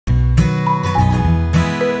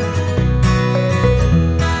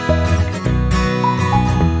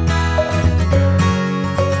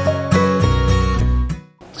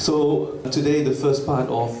Today, the first part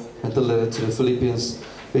of the letter to the Philippians,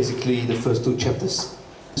 basically the first 2 chapters.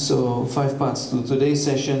 So 5 parts to today's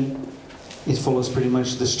session. It follows pretty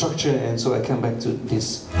much the structure, and so I come back to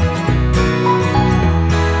this.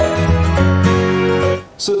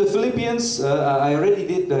 So the Philippians, I already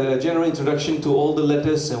did a general introduction to all the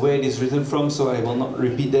letters and where it is written from, so I will not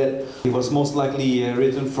repeat that. It was most likely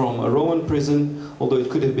written from a Roman prison, although it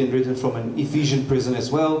could have been written from an Ephesian prison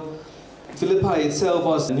as well. Philippi itself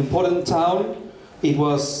was an important town. It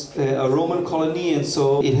was a Roman colony, and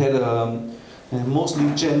so it had mostly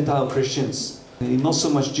Gentile Christians. Not so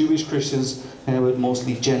much Jewish Christians, but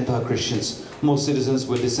mostly Gentile Christians. Most citizens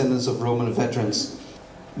were descendants of Roman veterans.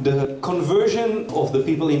 The conversion of the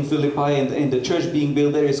people in Philippi and the church being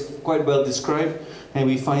built there is quite well described, and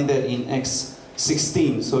we find that in Acts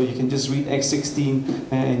 16. So you can just read Acts 16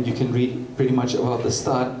 and you can read pretty much about the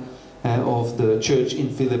start of the church in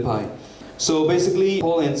Philippi. So basically,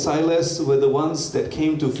 Paul and Silas were the ones that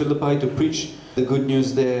came to Philippi to preach the good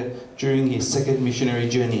news there during his second missionary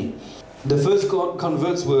journey. The first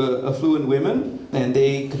converts were affluent women, and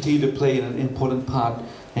they continued to play an important part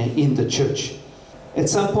in the church. At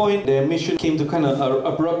some point, their mission came to kind of an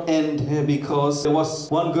abrupt end because there was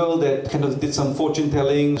one girl that kind of did some fortune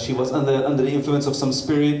telling. She was under the influence of some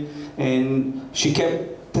spirit, and she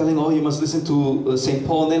kept telling, oh, you must listen to St.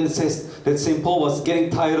 Paul. And then it says that St. Paul was getting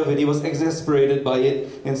tired of it. He was exasperated by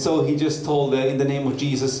it. And so he just told her, in the name of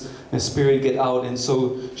Jesus, the spirit, get out. And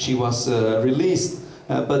so she was released.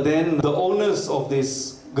 But then the owners of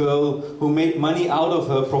this girl, who made money out of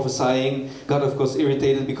her prophesying, got of course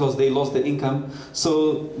irritated because they lost their income.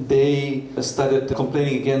 So they started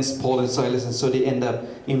complaining against Paul and Silas, and so they end up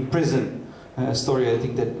in prison. A story I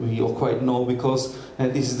think that we all quite know, because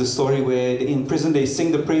this is the story where in prison they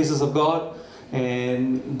sing the praises of God,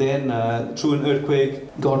 and then through an earthquake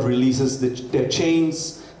God releases their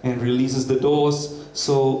chains and releases the doors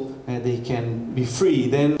so they can be free.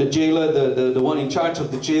 Then the jailer, the one in charge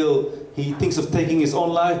of the jail, he thinks of taking his own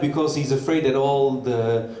life because he's afraid that all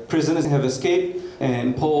the prisoners have escaped.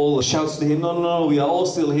 And Paul shouts to him, no, we are all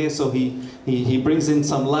still here. So he brings in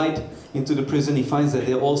some light into the prison. He finds that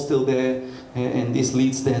they're all still there, and this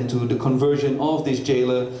leads then to the conversion of this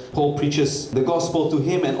jailer. Paul preaches the gospel to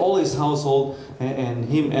him and all his household, and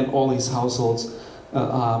him and all his households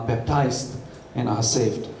are baptized and are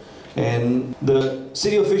saved. And the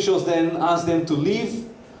city officials then ask them to leave,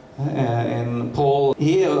 and Paul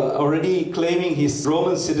here already claiming his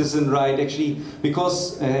Roman citizen right, actually,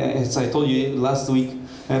 because as I told you last week,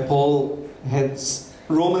 Paul had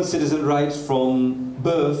Roman citizen rights from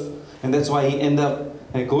birth, and that's why he ended up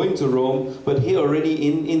going to Rome. But here already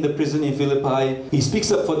in the prison in Philippi, he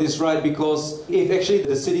speaks up for this right, because if actually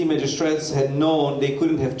the city magistrates had known, they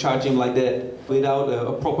couldn't have charged him like that without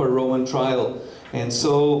a proper Roman trial. And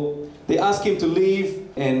so they ask him to leave,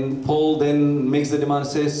 and Paul then makes the demand,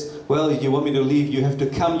 says, well, if you want me to leave, you have to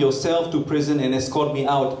come yourself to prison and escort me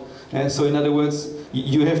out. And so in other words,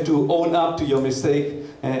 you have to own up to your mistake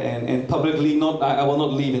and publicly I will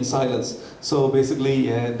not leave in silence. So basically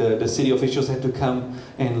the city officials had to come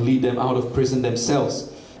and lead them out of prison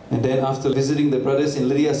themselves. And then after visiting the brothers in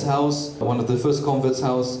Lydia's house, one of the first converts'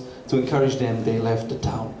 house, to encourage them, they left the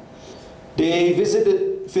town. They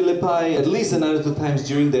visited Philippi at least another 2 times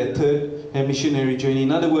during their third missionary journey.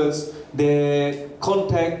 In other words, their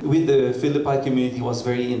contact with the Philippi community was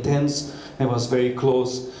very intense and was very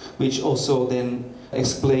close, which also then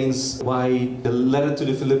explains why the letter to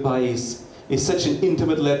the Philippi is such an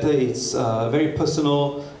intimate letter. It's very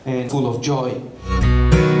personal and full of joy.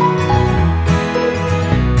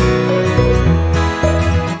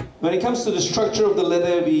 When it comes to the structure of the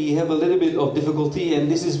letter, we have a little bit of difficulty, and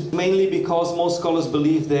this is mainly because most scholars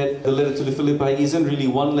believe that the letter to the Philippi isn't really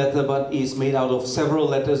one letter, but is made out of several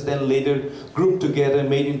letters, then later grouped together,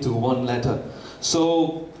 made into one letter.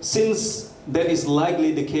 So since that is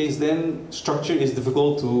likely the case, then structure is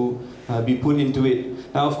difficult to be put into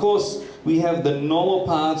it. Now, of course, we have the normal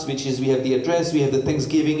parts, which is we have the address, we have the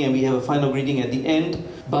thanksgiving, and we have a final greeting at the end.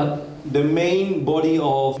 But the main body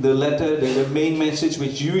of the letter, the main message,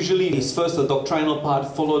 which usually is first a doctrinal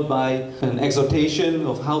part followed by an exhortation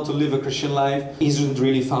of how to live a Christian life, isn't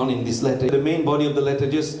really found in this letter. The main body of the letter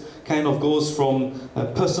just kind of goes from a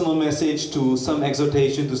personal message to some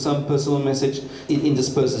exhortation to some personal message. It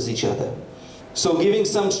intersperses each other. So giving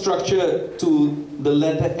some structure to the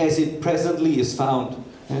letter as it presently is found.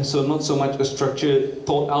 And so not so much a structure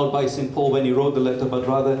thought out by St. Paul when he wrote the letter, but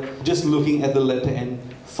rather just looking at the letter and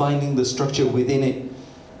finding the structure within it.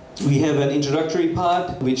 We have an introductory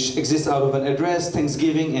part which exists out of an address,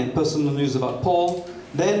 thanksgiving, and personal news about Paul.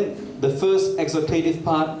 Then the first exhortative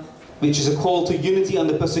part, which is a call to unity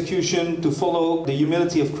under persecution, to follow the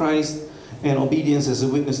humility of Christ and obedience as a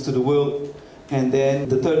witness to the world. And then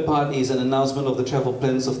the third part is an announcement of the travel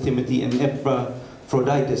plans of Timothy and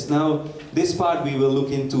Epaphroditus. Now, this part we will look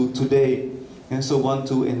into today. And so 1,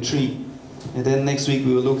 2, and 3. And then next week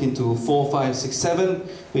we will look into 4, 5, 6, 7,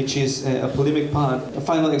 which is a polemic part,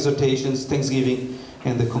 final exhortations, thanksgiving,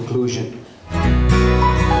 and the conclusion.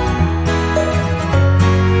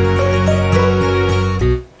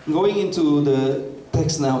 Going into the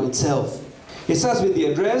text now itself. It starts with the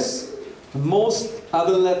address. Most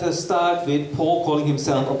other letters start with Paul calling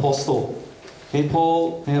himself apostle. Okay,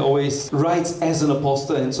 Paul always writes as an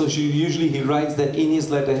apostle, and so usually he writes that in his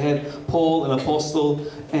letterhead, Paul, an apostle,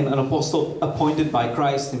 and an apostle appointed by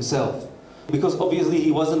Christ himself. Because obviously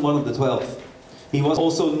he wasn't one of the 12. He was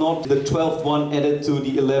also not the 12th one added to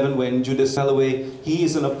the 11 when Judas fell away. He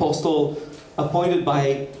is an apostle appointed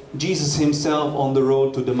by Jesus himself on the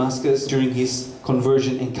road to Damascus during his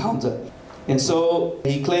conversion encounter. And so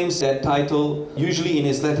he claims that title usually in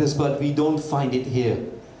his letters, but we don't find it here.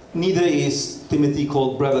 Neither is Timothy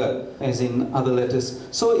called brother, as in other letters.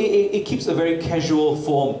 So it keeps a very casual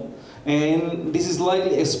form. And this is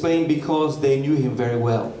likely explained because they knew him very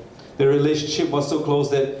well. The relationship was so close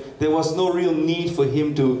that there was no real need for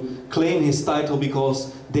him to claim his title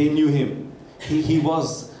because they knew him. He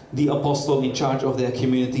was the apostle in charge of their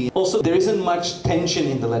community. Also, there isn't much tension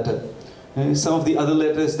in the letter. Some of the other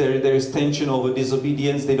letters, there is tension over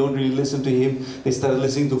disobedience. They don't really listen to him. They started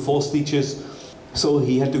listening to false teachers. So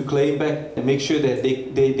he had to claim back and make sure that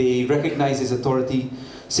they recognize his authority.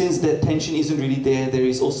 Since that tension isn't really there, there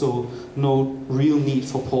is also no real need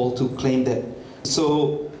for Paul to claim that.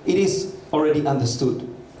 So it is already understood.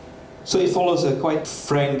 So it follows a quite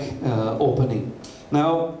frank opening.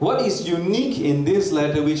 Now, what is unique in this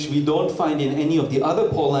letter, which we don't find in any of the other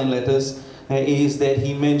Pauline letters, is that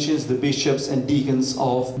he mentions the bishops and deacons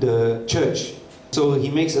of the church. So he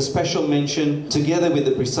makes a special mention together with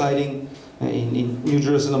the presiding. In New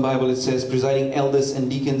Jerusalem Bible it says presiding elders and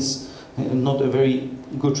deacons, not a very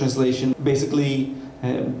good translation. Basically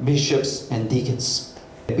bishops and deacons.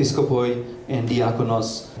 Episkopoi and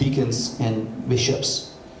diakonos, deacons and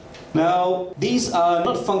bishops. Now these are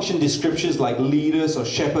not function descriptions like leaders or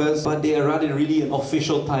shepherds, but they are rather really an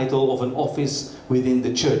official title of an office within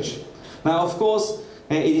the church. Now of course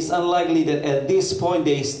it is unlikely that at this point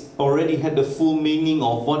they already had the full meaning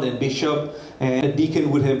of what a bishop and a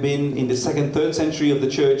deacon would have been in the 2nd, 3rd century of the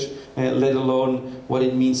church, let alone what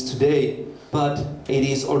it means today. But it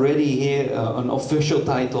is already here an official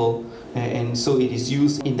title, and so it is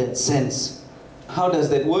used in that sense. How does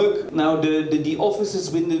that work? Now the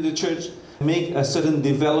offices within the church make a certain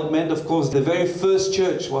development. Of course, the very first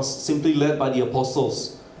church was simply led by the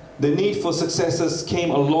apostles. The need for successors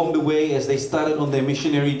came along the way as they started on their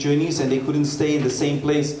missionary journeys, and they couldn't stay in the same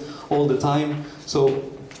place all the time. So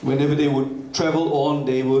whenever they would travel on,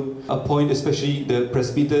 they would appoint especially the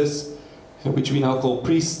presbyters, which we now call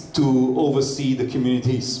priests, to oversee the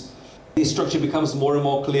communities. This structure becomes more and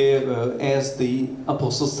more clear as the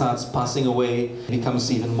apostle starts passing away. It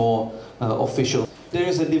becomes even more official. There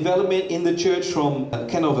is a development in the church from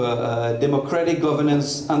kind of a democratic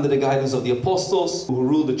governance under the guidance of the apostles who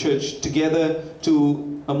rule the church together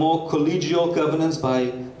to a more collegial governance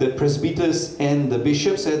by the presbyters and the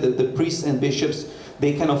bishops, the priests and bishops.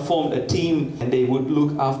 They kind of formed a team and they would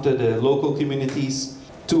look after the local communities,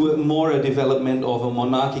 to a development of a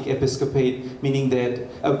monarchic episcopate, meaning that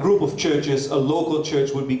a group of churches, a local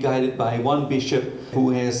church, would be guided by one bishop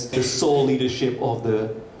who has the sole leadership of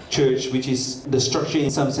the church, which is the structure in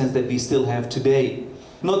some sense that we still have today.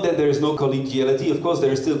 Not that there is no collegiality. Of course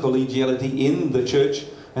there is still collegiality in the church,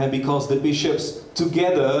 because the bishops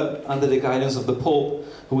together under the guidance of the Pope,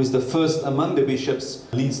 who is the first among the bishops,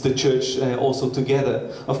 leads the church also together.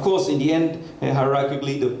 Of course, in the end,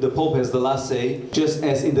 hierarchically, the Pope has the last say, just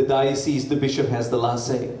as in the diocese, the bishop has the last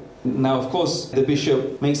say. Now, of course, the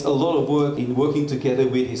bishop makes a lot of work in working together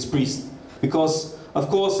with his priest, because, of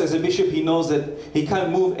course, as a bishop, he knows that he can't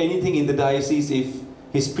move anything in the diocese if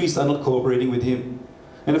his priests are not cooperating with him.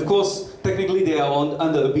 And of course, technically they are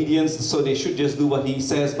under obedience, so they should just do what he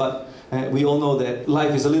says, but we all know that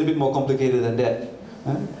life is a little bit more complicated than that.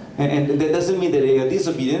 And that doesn't mean that they are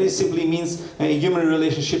disobedient. It simply means a human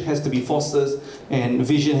relationship has to be fostered and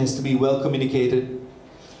vision has to be well communicated.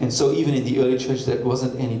 And so even in the early church that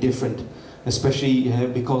wasn't any different, especially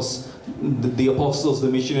because the apostles, the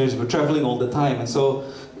missionaries were traveling all the time, and so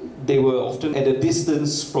they were often at a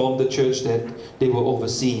distance from the church that they were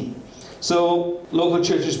overseeing. So local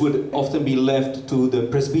churches would often be left to the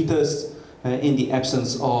presbyters in the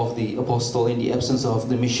absence of the apostle, in the absence of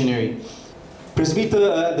the missionary.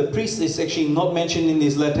 Presbyter, the priest, is actually not mentioned in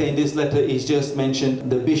this letter. In this letter is just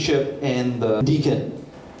mentioned the bishop and the deacon.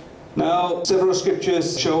 Now, several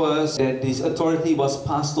scriptures show us that this authority was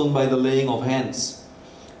passed on by the laying of hands.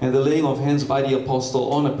 And the laying of hands by the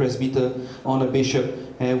apostle on a presbyter, on a bishop,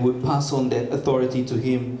 would pass on that authority to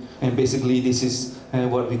him. And basically this is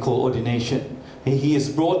what we call ordination. And he is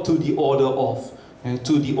brought to the order of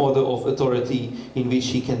authority in which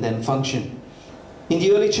he can then function. In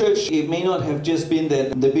the early church, it may not have just been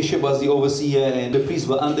that the bishop was the overseer and the priests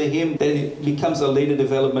were under him. Then it becomes a later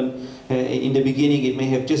development. In the beginning, it may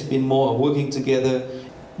have just been more working together.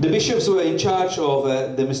 The bishops were in charge of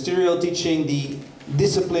the ministerial teaching, the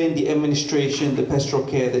discipline, the administration, the pastoral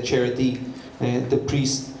care, the charity. The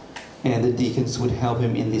priest and the deacons would help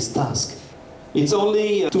him in this task. It's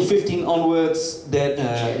only 2:15 onwards that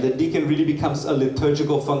the deacon really becomes a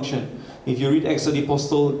liturgical function. If you read Acts of the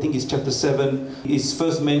Apostles, I think it's chapter 7, it's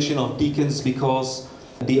first mention of deacons because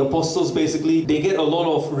the apostles basically, they get a lot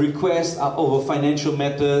of requests over financial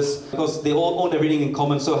matters because they all own everything in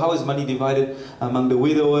common. So how is money divided among the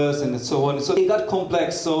widowers and so on? So it got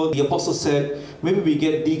complex. So the apostles said, maybe we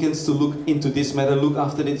get deacons to look into this matter, look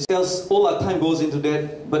after this. Else all our time goes into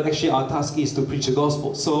that, but actually our task is to preach the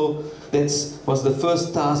gospel. So that was the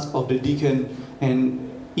first task of the deacon, and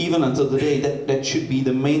even until today, that should be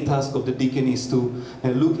the main task of the deacon, is to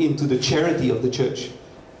look into the charity of the church.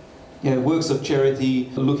 Works of charity,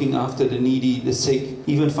 looking after the needy, the sick,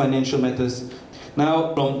 even financial matters.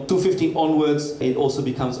 Now, from 2:15 onwards, it also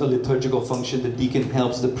becomes a liturgical function. The deacon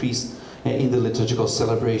helps the priest in the liturgical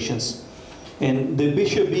celebrations. And the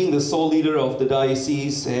bishop being the sole leader of the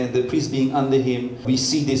diocese and the priest being under him, we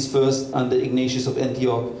see this first under Ignatius of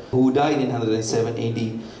Antioch, who died in 107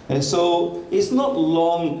 AD. And so it's not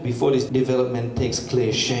long before this development takes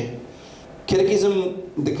clear shape. Catechism,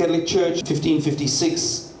 the Catholic Church,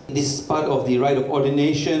 1556. This is part of the rite of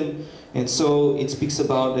ordination, and so it speaks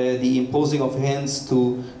about the imposing of hands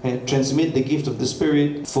to transmit the gift of the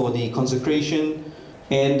Spirit for the consecration.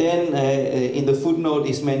 And then in the footnote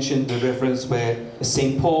is mentioned the reference where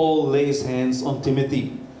St. Paul lays hands on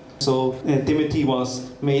Timothy. So Timothy was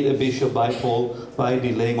made a bishop by Paul by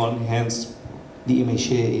the laying on hands. The image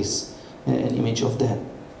here is an image of that.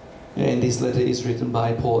 And this letter is written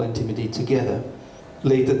by Paul and Timothy together.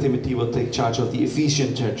 Later, Timothy will take charge of the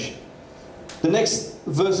Ephesian church. The next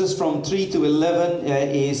verses from 3 to 11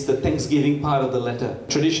 is the thanksgiving part of the letter.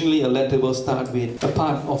 Traditionally, a letter will start with a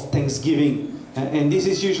part of thanksgiving. And this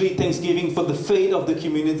is usually thanksgiving for the faith of the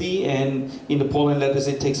community, and in the Pauline letters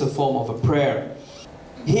it takes a form of a prayer.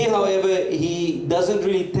 Here, however, he doesn't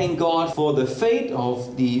really thank God for the faith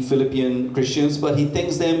of the Philippian Christians, but he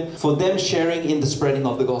thanks them for them sharing in the spreading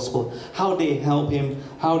of the gospel, how they help him,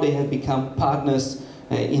 how they have become partners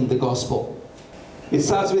in the gospel. It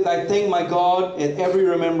starts with, I thank my God at every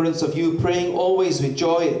remembrance of you, praying always with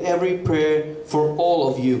joy at every prayer for all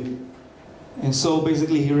of you. And so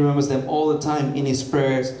basically he remembers them all the time in his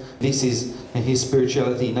prayers. This is his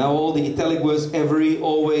spirituality. Now all the italic words, every,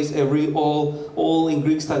 always, every, all in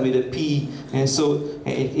Greek start with a P. And so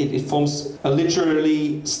it forms a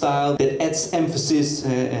literary style that adds emphasis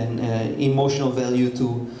and emotional value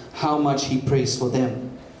to how much he prays for them.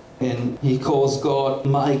 And he calls God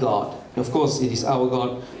my God. Of course it is our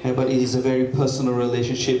God, but it is a very personal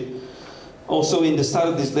relationship. Also in the start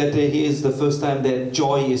of this letter, here is the first time that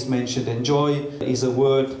joy is mentioned. And joy is a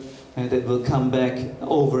word that will come back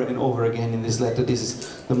over and over again in this letter. This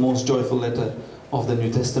is the most joyful letter of the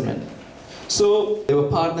New Testament. So they were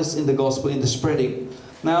partners in the gospel, in the spreading.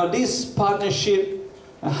 Now this partnership,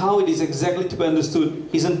 how it is exactly to be understood,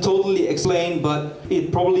 isn't totally explained, but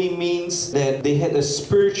it probably means that they had a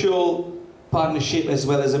spiritual partnership as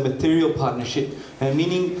well as a material partnership,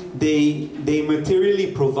 meaning they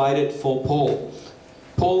materially provided for Paul.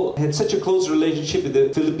 Paul had such a close relationship with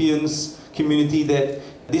the Philippians community that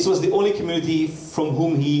this was the only community from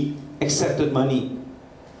whom he accepted money.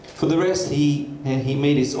 For the rest, he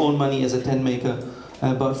made his own money as a tent maker,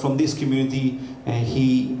 but from this community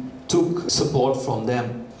he took support from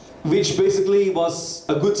them, which basically was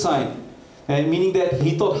a good sign. Meaning that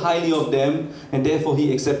he thought highly of them, and therefore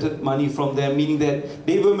he accepted money from them, meaning that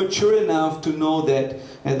they were mature enough to know that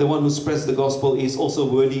the one who spreads the gospel is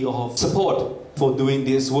also worthy of support for doing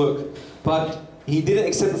this work. But he didn't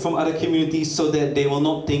accept it from other communities so that they will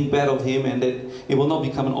not think bad of him and that it will not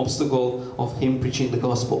become an obstacle of him preaching the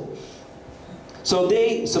gospel. So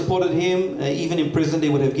they supported him, even in prison they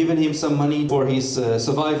would have given him some money for his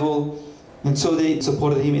survival. And so they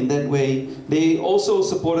supported him in that way. They also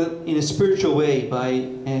supported in a spiritual way by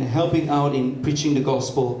helping out in preaching the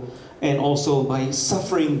gospel, and also by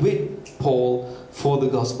suffering with Paul for the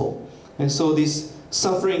gospel. And so this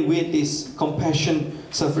suffering with, this compassion,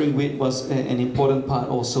 suffering with was an important part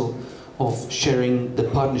also of sharing the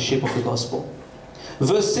partnership of the gospel.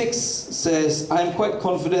 Verse 6 says, I am quite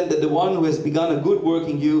confident that the one who has begun a good work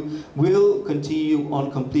in you will continue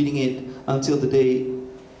on completing it until the day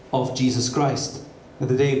of Jesus Christ. And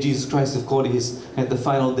the day of Jesus Christ, of course, is at the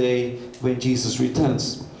final day when Jesus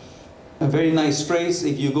returns. A very nice phrase.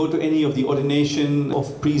 If you go to any of the ordination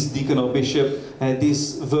of priest, deacon or bishop,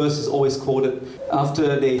 this verse is always quoted.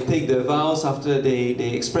 After they take their vows, after they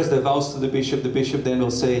express their vows to the bishop then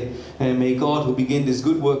will say, may God who begin this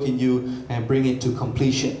good work in you and bring it to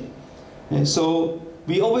completion. And so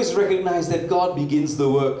we always recognize that God begins the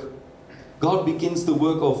work. God begins the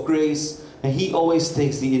work of grace, and He always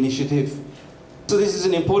takes the initiative. So this is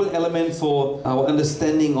an important element for our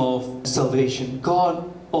understanding of salvation. God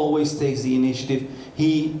always takes the initiative.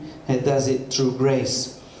 He does it through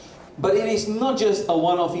grace. But it is not just a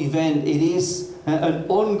one-off event, it is an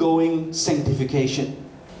ongoing sanctification.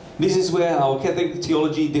 This is where our Catholic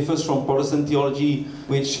theology differs from Protestant theology,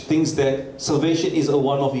 which thinks that salvation is a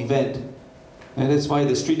one-off event. And that's why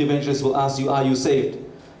the street evangelist will ask you, are you saved?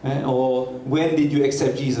 Or when did you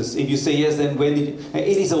accept Jesus? If you say yes, then when did you?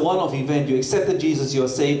 It is a one-off event. You accepted Jesus, you are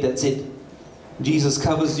saved, that's it. Jesus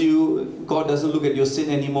covers you. God doesn't look at your sin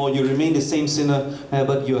anymore. You remain the same sinner,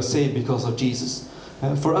 but you are saved because of Jesus.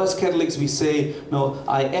 For us Catholics, we say, no,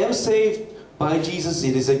 I am saved by Jesus.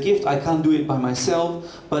 It is a gift. I can't do it by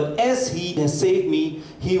myself. But as He has saved me,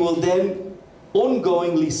 He will then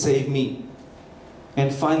ongoingly save me.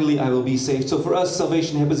 And finally, I will be saved. So for us,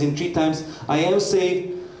 salvation happens in 3 times. I am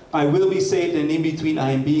saved, I will be saved, and in between, I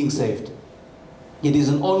am being saved. It is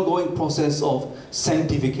an ongoing process of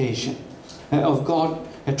sanctification, of God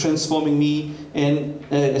transforming me, and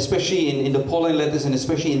especially in the Pauline letters, and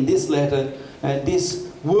especially in this letter, this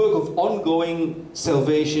work of ongoing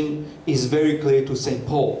salvation is very clear to St.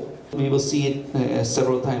 Paul. We will see it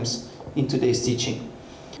several times in today's teaching.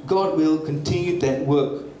 God will continue that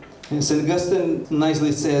work. And St. Augustine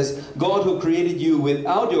nicely says, God who created you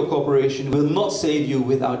without your cooperation will not save you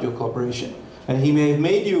without your cooperation. And He may have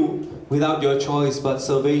made you without your choice, but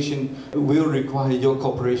salvation will require your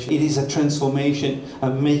cooperation. It is a transformation, a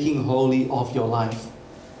making holy of your life.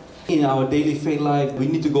 In our daily faith life, we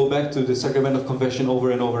need to go back to the sacrament of confession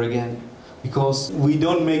over and over again, because we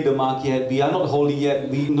don't make the mark yet. We are not holy yet.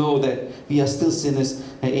 We know that we are still sinners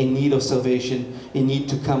in need of salvation, in need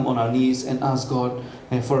to come on our knees and ask God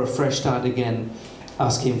for a fresh start again.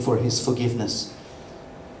 Ask Him for His forgiveness.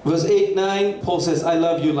 Verse 8-9, Paul says, I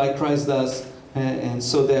love you like Christ does, and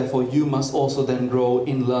so therefore you must also then grow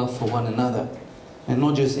in love for one another. And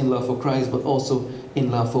not just in love for Christ, but also in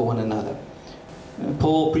love for one another.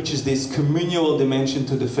 Paul preaches this communal dimension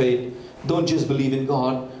to the faith. Don't just believe in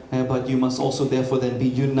God, but you must also therefore then be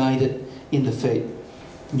united in the faith.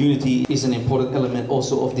 Unity is an important element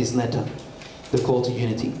also of this letter, the call to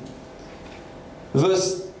unity.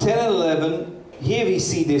 Verse 10 and 11, here we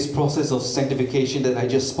see this process of sanctification that I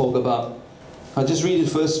just spoke about. I'll just read it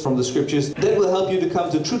first from the scriptures. That will help you to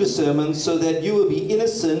come to true discernment, so that you will be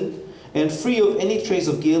innocent and free of any trace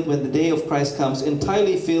of guilt when the day of Christ comes,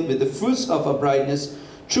 entirely filled with the fruits of uprightness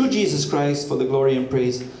through Jesus Christ, for the glory and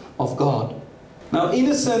praise of God. Now,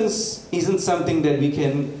 innocence isn't something that we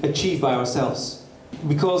can achieve by ourselves,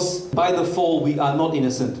 because by the fall we are not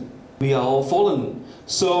innocent. We are all fallen.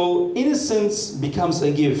 So innocence becomes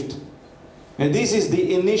a gift. And this is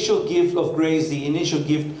the initial gift of grace, the initial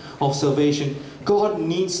gift of salvation. God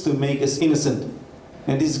needs to make us innocent.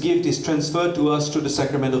 And this gift is transferred to us through the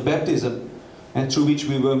sacrament of baptism, and through which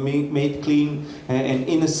we were made clean, and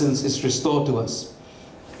innocence is restored to us.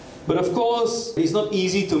 But of course, it's not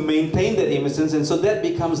easy to maintain that innocence, and so that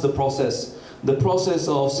becomes the process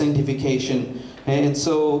of sanctification. And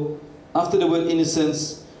so, after the word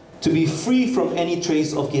innocence, to be free from any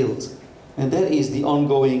trace of guilt. And that is the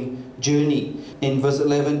ongoing journey. In verse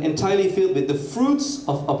 11, entirely filled with the fruits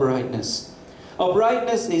of uprightness.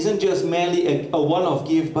 Uprightness isn't just merely a one-off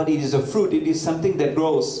gift, but it is a fruit. It is something that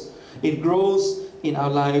grows. It grows in our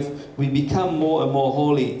life. We become more and more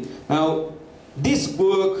holy. Now, this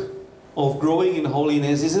work of growing in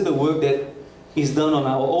holiness isn't a work that is done on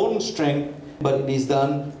our own strength, but it is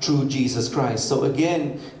done through Jesus Christ. So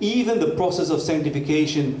again, even the process of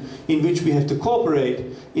sanctification in which we have to cooperate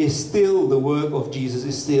is still the work of Jesus,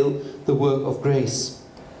 is still the work of grace.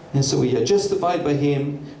 And so we are justified by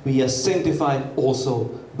Him, we are sanctified also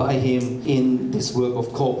by Him in this work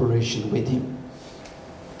of cooperation with Him.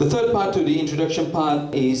 The third part to the introduction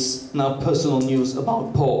part is now personal news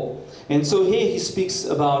about Paul. And so here he speaks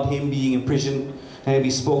about him being in prison. We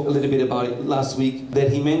spoke a little bit about it last week,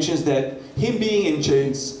 that he mentions that him being in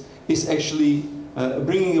chains is actually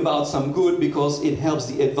bringing about some good, because it helps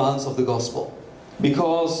the advance of the gospel.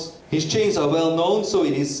 Because his chains are well known, so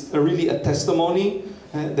it is really a testimony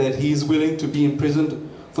that he is willing to be imprisoned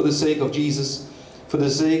for the sake of Jesus, for the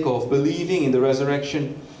sake of believing in the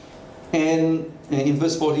resurrection. And in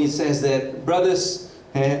verse 40 it says that brothers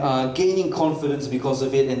are gaining confidence because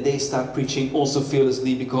of it, and they start preaching also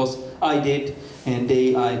fearlessly because I did, and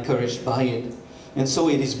they are encouraged by it. And so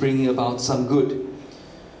it is bringing about some good.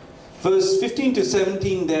 Verse 15 to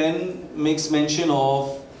 17 then makes mention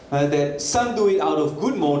of that some do it out of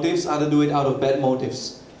good motives, others do it out of bad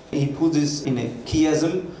motives. He puts this in a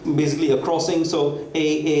chiasm, basically a crossing, so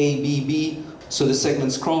A, B, B, so the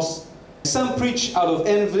segments cross. Some preach out of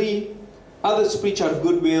envy, others preach out of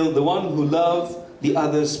goodwill, the one who love, the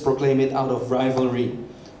others proclaim it out of rivalry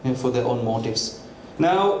and for their own motives.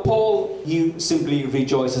 Now, Paul, he simply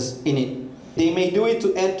rejoices in it. They may do it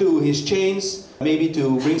to add to his chains, maybe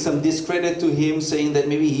to bring some discredit to him, saying that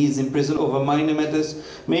maybe he is in prison over minor matters.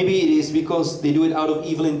 Maybe it is because they do it out of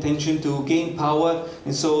evil intention to gain power,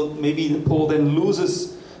 and so maybe Paul then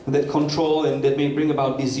loses that control, and that may bring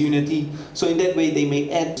about disunity. So in that way they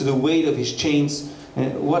may add to the weight of his chains.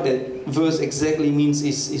 What that verse exactly means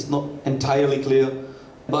is not entirely clear.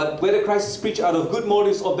 But whether Christ is preached out of good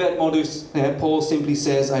motives or bad motives, Paul simply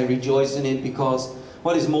says, I rejoice in it, because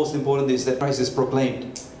what is most important is that Christ is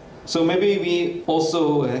proclaimed. So maybe we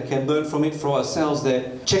also can learn from it for ourselves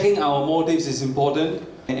that checking our motives is important,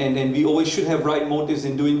 and we always should have right motives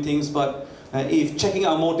in doing things. But if checking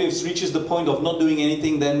our motives reaches the point of not doing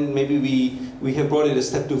anything, then maybe we have brought it a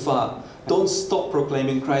step too far. Don't stop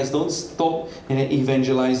proclaiming Christ. Don't stop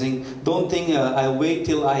evangelizing. Don't think I'll wait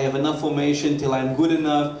till I have enough formation, till I'm good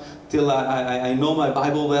enough, till I know my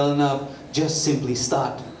Bible well enough. Just simply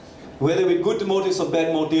start. Whether with good motives or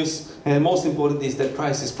bad motives, most important is that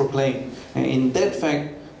Christ is proclaimed. And in that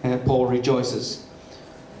fact, Paul rejoices.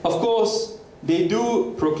 Of course, they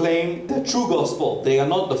do proclaim the true gospel. They are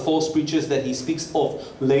not the false preachers that he speaks of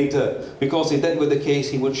later. Because if that were the case,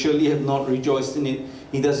 he would surely have not rejoiced in it.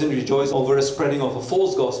 He doesn't rejoice over a spreading of a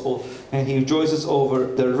false gospel. And he rejoices over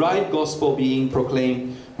the right gospel being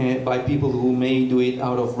proclaimed by people who may do it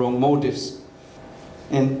out of wrong motives.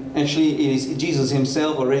 And actually it is Jesus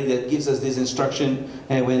himself already that gives us this instruction.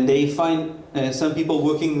 When they find some people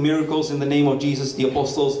working miracles in the name of Jesus, the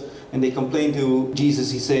apostles, and they complain to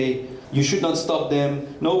Jesus, he say, you should not stop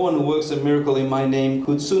them. No one who works a miracle in my name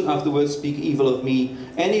could soon afterwards speak evil of me.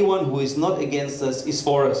 Anyone who is not against us is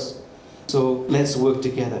for us. So let's work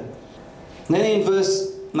together. Then in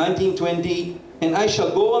verse 19-20, and I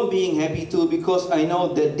shall go on being happy too, because I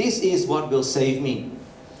know that this is what will save me.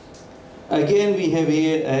 Again, we have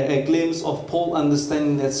here a glimpse of Paul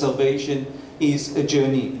understanding that salvation is a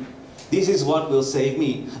journey. This is what will save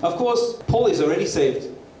me. Of course, Paul is already saved.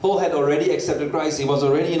 Paul had already accepted Christ. He was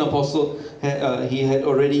already an apostle. He had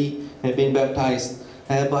already been baptized.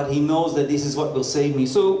 But he knows that this is what will save me.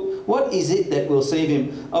 So what is it that will save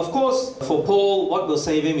him? Of course, for Paul, what will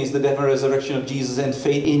save him is the death and resurrection of Jesus and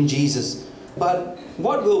faith in Jesus. But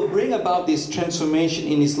what will bring about this transformation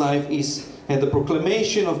in his life is the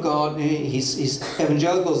proclamation of God, his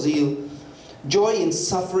evangelical zeal, joy in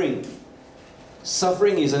suffering.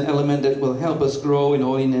 Suffering is an element that will help us grow in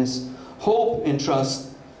holiness, hope and trust,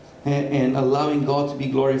 and allowing God to be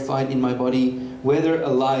glorified in my body, whether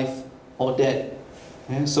alive or dead.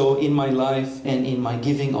 So in my life and in my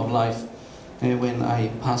giving of life when I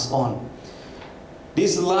pass on.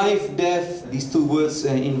 This life, death, these two words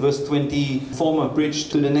in verse 20 form a bridge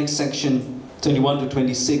to the next section, 21 to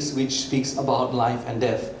 26, which speaks about life and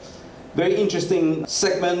death. Very interesting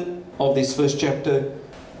segment of this first chapter.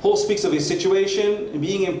 Paul speaks of his situation,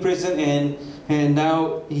 being in prison, and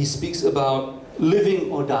now he speaks about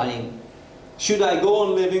living or dying. Should I go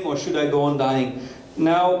on living or should I go on dying?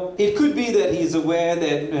 Now, it could be that he is aware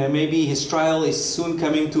that maybe his trial is soon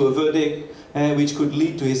coming to a verdict, which could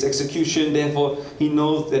lead to his execution. Therefore, he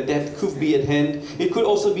knows that death could be at hand. It could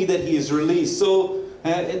also be that he is released. So,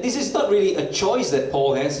 this is not really a choice that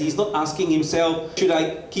Paul has. He's not asking himself, should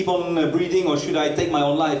I keep on breathing or should I take my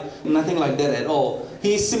own life? Nothing like that at all.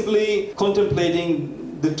 He's simply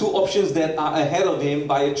contemplating the two options that are ahead of him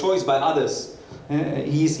by a choice by others.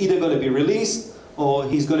 He's either going to be released or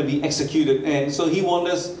he's going to be executed. And so he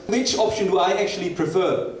wonders, which option do I actually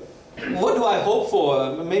prefer? What do I hope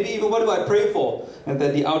for? Maybe even what do I pray for? And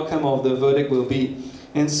that the outcome of the verdict will be.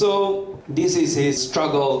 And so this is his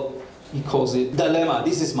struggle. He calls it dilemma.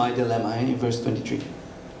 This is my dilemma in verse 23.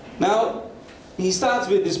 Now, he starts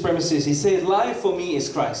with these premises. He says, life for me is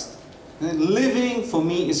Christ. Living for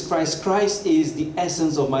me is Christ. Christ is the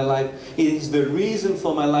essence of my life. It is the reason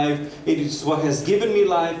for my life. It is what has given me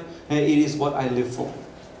life. And it is what I live for.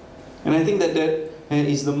 And I think that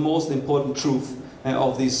is the most important truth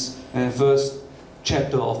of this first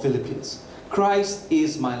chapter of Philippians. Christ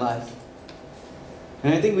is my life.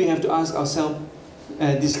 And I think we have to ask ourselves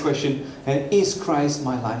this question, is Christ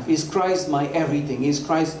my life? Is Christ my everything? Is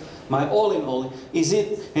Christ my all in all? Is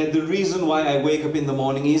it the reason why I wake up in the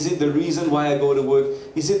morning? Is it the reason why I go to work?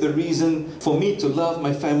 Is it the reason for me to love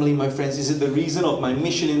my family, my friends? Is it the reason of my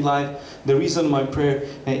mission in life? The reason of my prayer?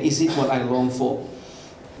 Is it what I long for?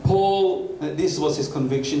 Paul, this was his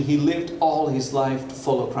conviction. He lived all his life to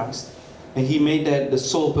follow Christ. And he made that the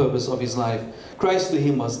sole purpose of his life. Christ to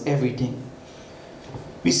him was everything.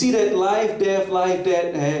 We see that life, death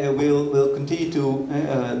will continue to,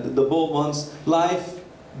 the bold ones, life,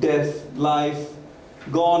 death, life,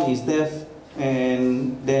 gone is death,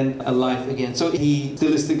 and then alive again. So he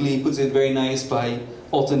stylistically puts it very nice by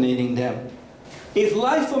alternating them. If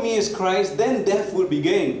life for me is Christ, then death will be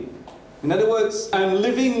gain. In other words, I'm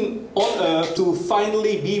living on earth to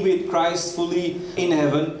finally be with Christ fully in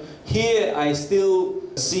heaven. Here I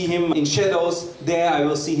still see him in shadows, there I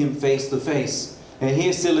will see him face to face. And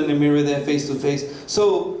here still in the mirror, there face to face.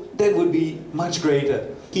 So that would be much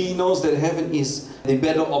greater. He knows that heaven is a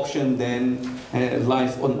better option than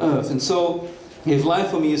life on earth. And so if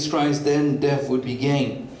life for me is Christ, then death would be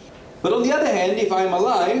gain. But on the other hand, if I'm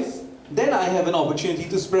alive, then I have an opportunity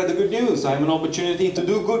to spread the good news. I have an opportunity to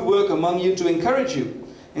do good work among you, to encourage you.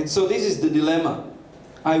 And so this is the dilemma.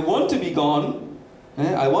 I want to be gone.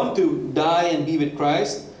 I want to die and be with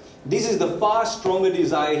Christ. This is the far stronger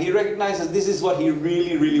desire. He recognizes this is what he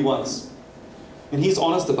really, really wants. And he's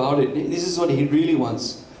honest about it. This is what he really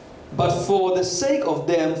wants. But for the sake of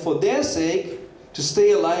them, for their sake, to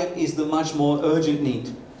stay alive is the much more urgent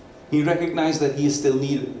need. He recognized that he is still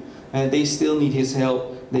needed. And they still need his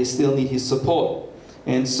help. They still need his support.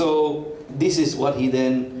 And so this is what he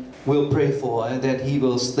then will pray for. That he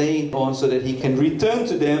will stay on so that he can return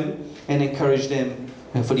to them and encourage them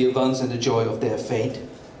for the advance and the joy of their faith.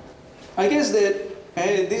 I guess that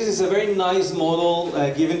this is a very nice model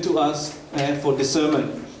given to us for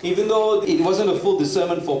discernment. Even though it wasn't a full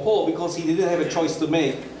discernment for Paul because he didn't have a choice to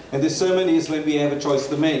make. And discernment is when we have a choice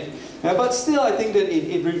to make. But still I think that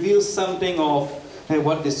it reveals something of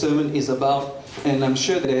what discernment is about. And I'm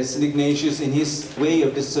sure that St. Ignatius in his way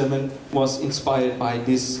of discernment was inspired by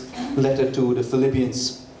this letter to the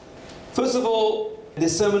Philippians. First of all,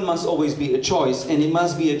 discernment must always be a choice, and it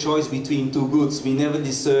must be a choice between two goods. We never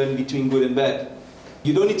discern between good and bad.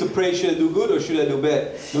 You don't need to pray, should I do good or should I do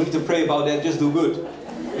bad? You don't need to pray about that, just do good.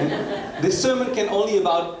 Discernment can only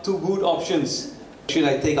about two good options. Should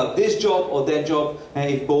I take up this job or that job? And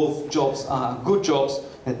if both jobs are good jobs,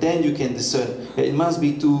 then you can discern. It must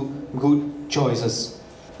be two good choices.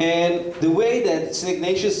 And the way that St.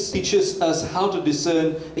 Ignatius teaches us how to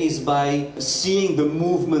discern is by seeing the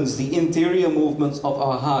movements, the interior movements of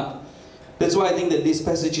our heart. That's why I think that this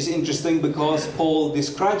passage is interesting, because Paul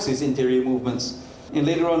describes his interior movements. And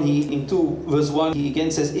later on, in 2 verse 1, he again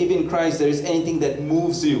says, if in Christ there is anything that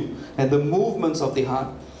moves you, and the movements of the heart.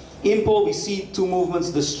 In Paul we see two movements,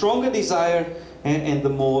 the stronger desire and the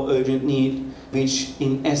more urgent need, which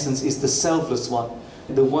in essence is the selfless one.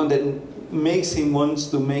 The one that makes him want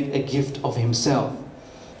to make a gift of himself.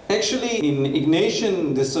 Actually, in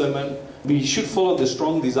Ignatian discernment, we should follow the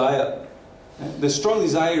strong desire. The strong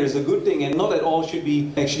desire is a good thing, and not at all should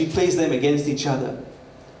we actually place them against each other.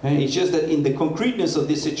 It's just that in the concreteness of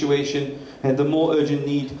this situation, the more urgent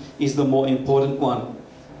need is the more important one.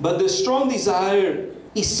 But the strong desire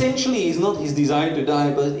essentially is not his desire to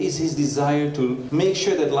die, but it is his desire to make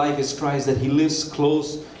sure that life is Christ, that he lives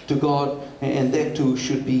close to God, and that too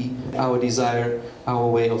should be our desire, our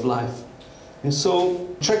way of life. And so,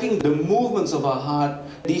 tracking the movements of our heart,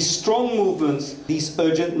 these strong movements, these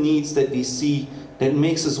urgent needs that we see, that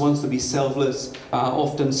makes us want to be selfless, are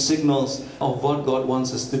often signals of what God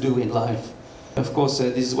wants us to do in life. Of course,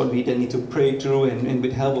 this is what we then need to pray through, and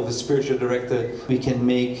with help of a spiritual director, we can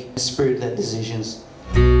make spirit-led decisions.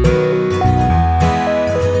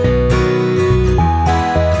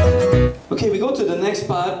 Okay, we go to the next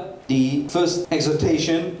part, the first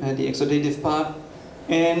exhortation, the exhortative part.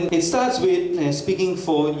 And it starts with speaking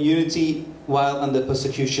for unity while under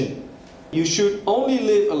persecution. You should only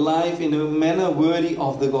live a life in a manner worthy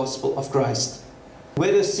of the gospel of Christ.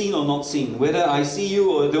 Whether seen or not seen, whether I see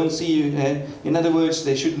you or don't see you. In other words,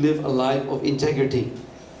 they should live a life of integrity.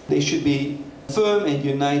 They should be firm and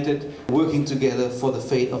united, working together for the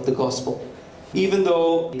faith of the gospel. Even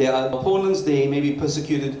though there are opponents, they may be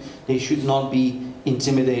persecuted, they should not be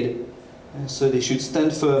intimidated. So they should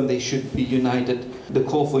stand firm, they should be united. The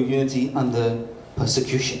call for unity under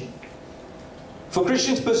persecution. For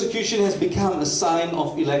Christians, persecution has become a sign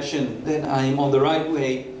of election, that I am on the right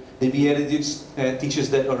way. The Beatitudes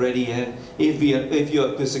teaches that already. If you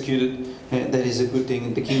are persecuted, that is a good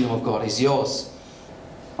thing. The kingdom of God is yours.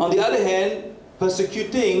 On the other hand,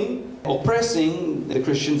 persecuting, oppressing the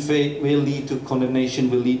Christian faith will lead to condemnation,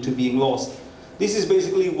 will lead to being lost. This is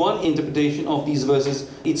basically one interpretation of these verses.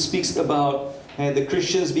 It speaks about the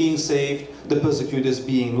Christians being saved, the persecutors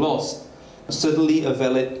being lost. Certainly a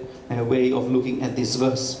valid way of looking at this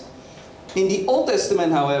verse. In the Old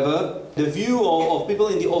Testament, however, the view of people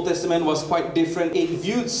in the Old Testament was quite different. It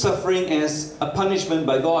viewed suffering as a punishment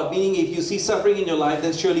by God, meaning if you see suffering in your life,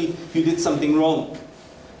 then surely you did something wrong.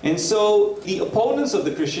 And so the opponents of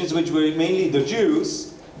the Christians, which were mainly the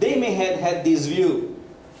Jews, they may have had this view.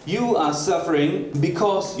 You are suffering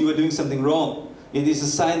because you are doing something wrong. It is a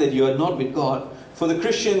sign that you are not with God. For the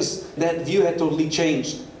Christians, that view had totally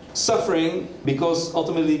changed. Suffering, because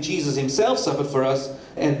ultimately Jesus himself suffered for us,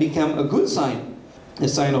 and become a good sign, a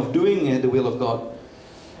sign of doing the will of God.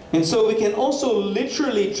 And so we can also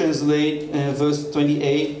literally translate verse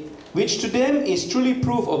 28, which to them is truly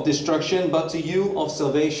proof of destruction, but to you of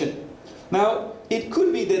salvation. Now, it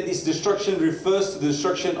could be that this destruction refers to the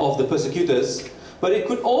destruction of the persecutors, but it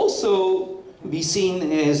could also be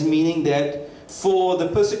seen as meaning that for the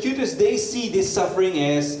persecutors, they see this suffering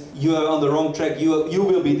as you are on the wrong track, you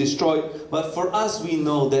will be destroyed. But for us, we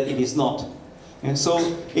know that it is not. And so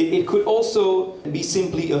it could also be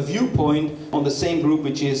simply a viewpoint on the same group,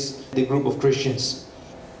 which is the group of Christians.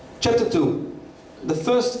 Chapter 2. The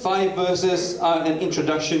first 5 verses are an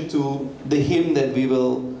introduction to the hymn that we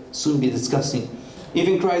will soon be discussing. If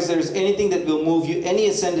in Christ there is anything that will move you, any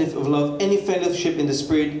incentive of love, any fellowship in the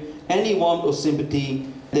Spirit, any warmth or sympathy,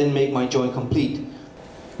 then make my joy complete.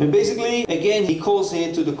 And basically, again, he calls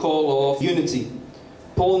here to the call of unity.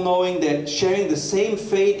 Paul, knowing that sharing the same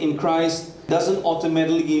faith in Christ doesn't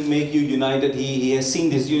automatically make you united. He has seen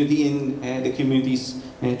this unity in the communities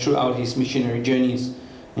throughout his missionary journeys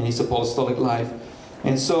and his apostolic life.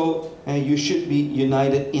 And so you should be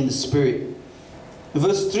united in the Spirit.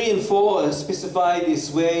 Verse 3 and 4 specify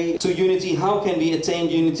this way to unity. How can we attain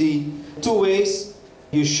unity? 2 ways.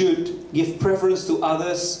 You should give preference to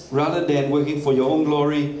others rather than working for your own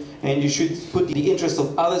glory. And you should put the interest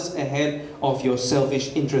of others ahead of your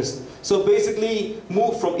selfish interest. So basically,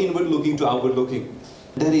 move from inward looking to outward looking.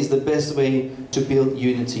 That is the best way to build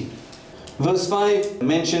unity. Verse 5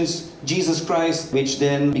 mentions Jesus Christ, which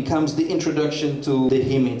then becomes the introduction to the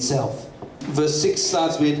hymn itself. Verse 6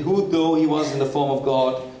 starts with, who though he was in the form of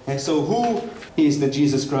God. And so who is the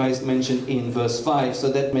Jesus Christ mentioned in verse 5?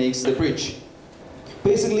 So that makes the bridge.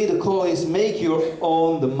 Basically, the call is make your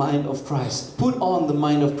own the mind of Christ. Put on the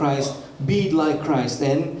mind of Christ. Be like Christ.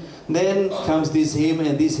 And then comes this hymn,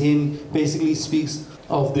 and this hymn basically speaks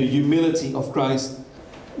of the humility of Christ.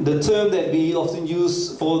 The term that we often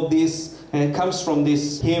use for this comes from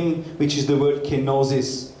this hymn, which is the word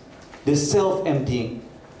kenosis, the self-emptying.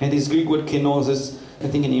 And this Greek word kenosis, I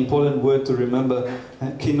think an important word to remember,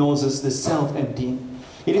 kenosis, the self-emptying.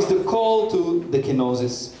 It is the call to the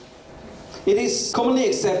kenosis. It is commonly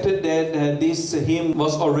accepted that this hymn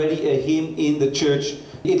was already a hymn in the church.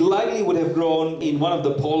 It likely would have grown in one of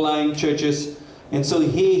the Pauline churches, and so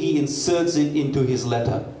here he inserts it into his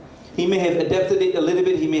letter. He may have adapted it a little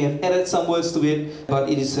bit, he may have added some words to it, but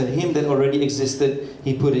it is a hymn that already existed.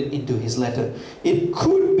 He put it into his letter. It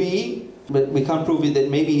could be, but we can't prove it, that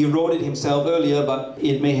maybe he wrote it himself earlier, but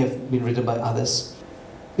it may have been written by others.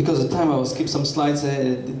 Because of time, I will skip some slides.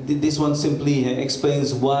 This one simply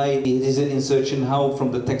explains why it is an insertion, how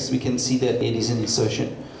from the text we can see that it is an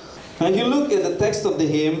insertion. And if you look at the text of the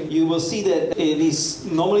hymn, you will see that it is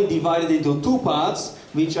normally divided into 2 parts,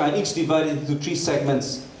 which are each divided into 3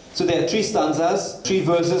 segments. So there are 3 stanzas, 3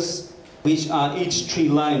 verses, which are each 3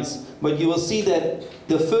 lines. But you will see that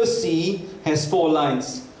the first C has 4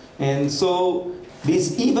 lines. And so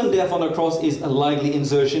this even death on the cross is a likely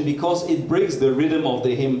insertion because it breaks the rhythm of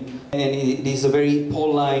the hymn. And it is a very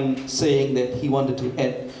Pauline saying that he wanted to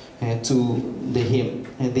add to the hymn.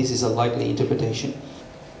 And this is a likely interpretation.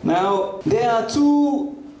 Now, there are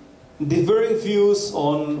 2 differing views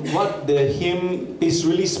on what the hymn is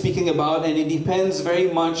really speaking about, and it depends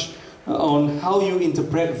very much on how you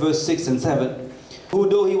interpret verse 6 and 7. Who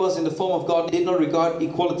though he was in the form of God, did not regard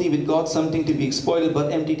equality with God something to be exploited,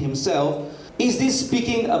 but emptied himself. Is this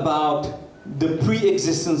speaking about the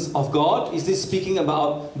pre-existence of God? Is this speaking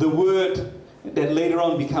about the Word that later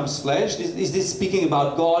on becomes flesh? Is this speaking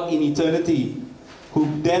about God in eternity, who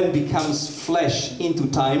then becomes flesh into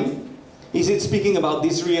time? Is it speaking about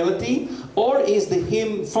this reality? Or is the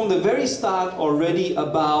hymn from the very start already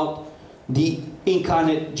about the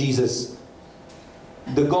incarnate Jesus,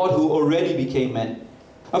 the God who already became man?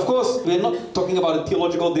 Of course, we're not talking about a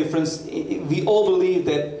theological difference. We all believe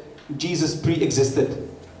that Jesus pre-existed,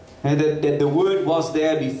 and that the Word was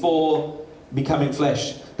there before becoming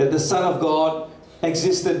flesh, that the Son of God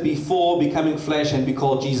existed before becoming flesh and be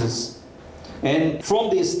called Jesus. And from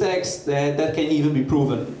this text, that can even be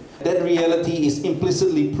proven. That reality is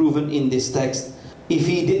implicitly proven in this text. If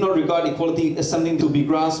he did not regard equality as something to be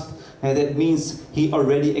grasped, that means he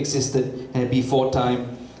already existed before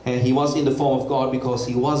time. He was in the form of God because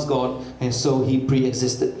he was God, and so he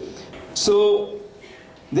pre-existed. So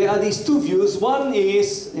there are these two views. One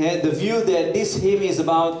is the view that this hymn is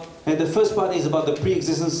about, and the first part is about the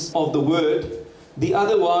pre-existence of the Word. The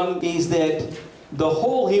other one is that the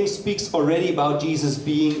whole hymn speaks already about Jesus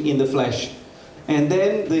being in the flesh. And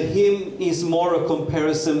then the hymn is more a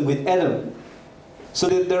comparison with Adam. So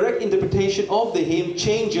the direct interpretation of the hymn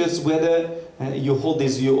changes whether you hold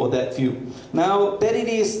this view or that view. Now, that it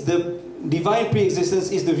is the divine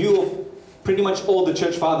pre-existence is the view of pretty much all the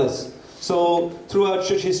church fathers. So throughout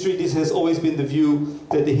church history, this has always been the view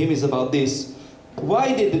that the hymn is about this.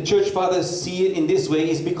 Why did the church fathers see it in this way?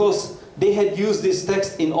 Is because they had used this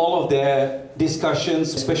text in all of their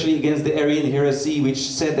discussions, especially against the Arian heresy, which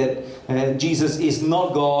said that Jesus is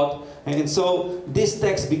not God. And so this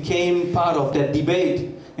text became part of that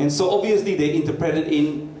debate. And so obviously they interpreted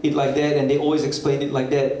it like that, and they always explained it like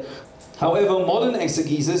that. However, modern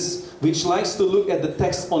exegesis, which likes to look at the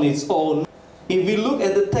text on its own, if we look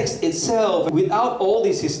at the text itself without all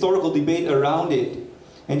this historical debate around it,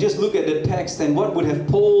 and just look at the text and what would have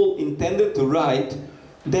Paul intended to write,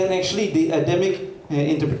 then actually the Adamic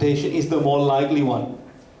interpretation is the more likely one.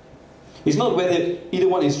 It's not whether either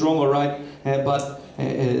one is wrong or right, but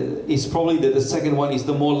it's probably that the second one is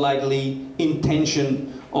the more likely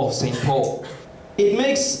intention of St. Paul. It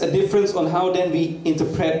makes a difference on how then we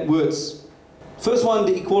interpret words. First one,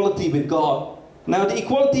 the equality with God. Now the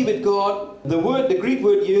equality with God, the Greek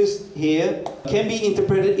word used here can be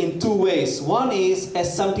interpreted in two ways. One is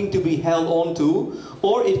as something to be held on to,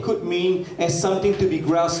 or it could mean as something to be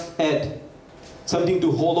grasped at. Something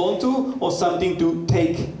to hold on to, or something to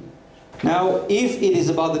take. Now, if it is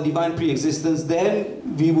about the divine pre-existence,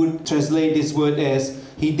 then we would translate this word as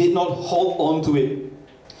he did not hold on to it.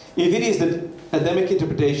 If it is the Adamic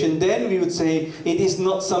interpretation, then we would say it is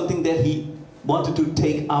not something that he wanted to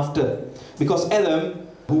take after. Because Adam,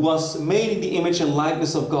 who was made in the image and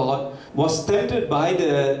likeness of God, was tempted by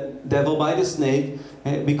the devil, by the snake,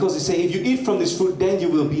 because he said, if you eat from this fruit, then you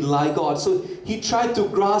will be like God. So he tried to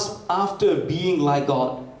grasp after being like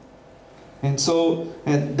God. And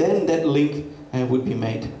then that link would be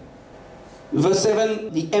made. Verse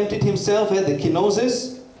 7, he emptied himself, the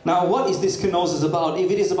kenosis. Now what is this kenosis about? If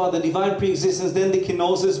it is about the divine pre-existence, then the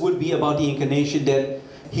kenosis would be about the incarnation, that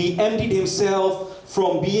he emptied himself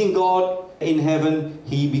from being God in heaven,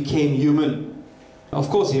 he became human. Of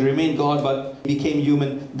course, he remained God, but became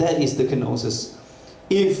human. That is the kenosis.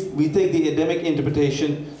 If we take the Adamic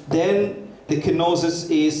interpretation, then the kenosis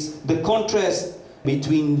is the contrast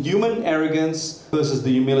between human arrogance versus the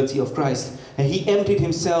humility of Christ. And he emptied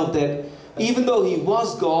himself, that even though he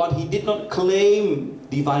was God, he did not claim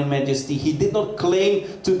divine majesty. He did not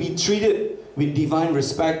claim to be treated with divine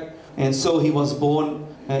respect. And so he was born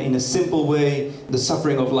in a simple way, the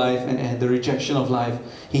suffering of life and the rejection of life.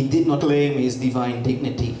 He did not claim his divine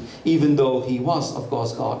dignity, even though he was, of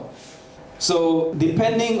course, God. So,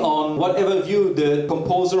 depending on whatever view the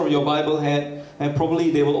composer of your Bible had, and probably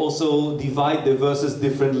they will also divide the verses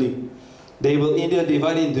differently. They will either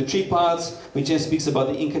divide it into three parts, which then speaks about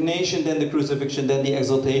the incarnation, then the crucifixion, then the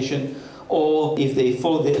exaltation. Or if they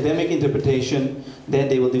follow the Adamic interpretation, then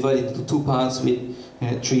they will divide it into two parts with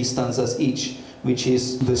three stanzas each, which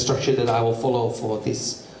is the structure that I will follow for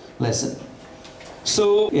this lesson.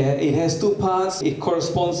 So, it has two parts. It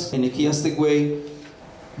corresponds in a chiastic way.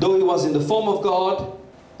 Though he was in the form of God,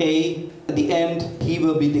 at the end, he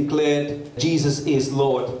will be declared, Jesus is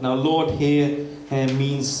Lord. Now, Lord here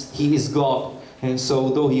means he is God. And so,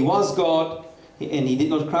 though he was God, and he did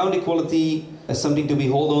not crown equality as something to be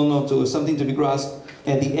held on to, something to be grasped,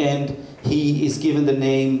 at the end, he is given the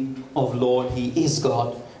name of Lord. He is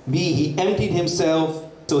God. B, he emptied himself,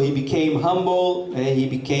 so he became humble, he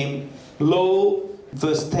became low.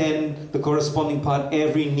 Verse 10, the corresponding part,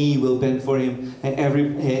 every knee will bend for him,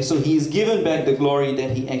 and so he is given back the glory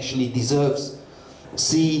that he actually deserves.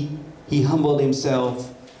 C, he humbled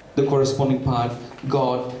himself, the corresponding part,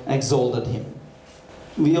 God exalted him.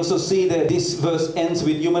 We also see that this verse ends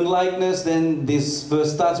with human likeness, then this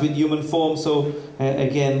verse starts with human form. So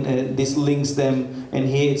again, this links them. And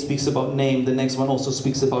here it speaks about name. The next one also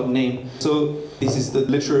speaks about name. So this is the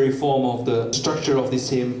literary form of the structure of this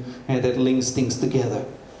hymn that links things together.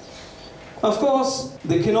 Of course,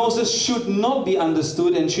 the kenosis should not be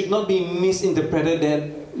understood and should not be misinterpreted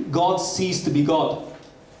that God ceased to be God,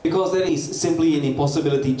 because that is simply an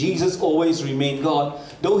impossibility. Jesus always remained God.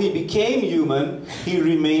 Though he became human, he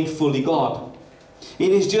remained fully God. It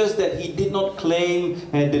is just that he did not claim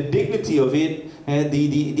the dignity of it,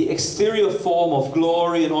 the exterior form of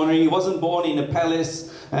glory and honor. He wasn't born in a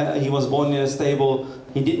palace, he was born in a stable.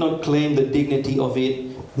 He did not claim the dignity of it,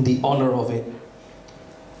 the honor of it.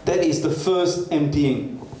 That is the first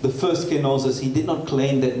emptying, the first kenosis. He did not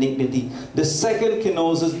claim that dignity. The second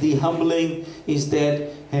kenosis, the humbling, is that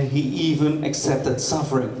he even accepted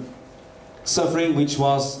suffering. Suffering which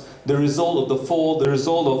was the result of the fall, the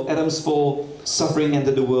result of Adam's fall. Suffering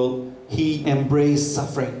entered the world. He embraced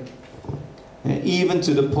suffering, even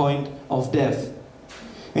to the point of death.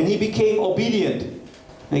 And he became obedient.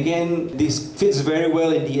 Again, this fits very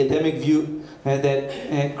well in the Adamic view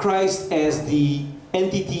that Christ as the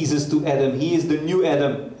antithesis to Adam. He is the new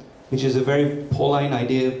Adam, which is a very Pauline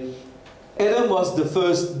idea. Adam was the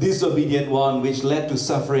first disobedient one, which led to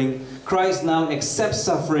suffering. Christ now accepts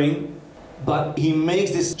suffering, but he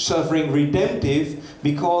makes this suffering redemptive,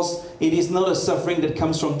 because it is not a suffering that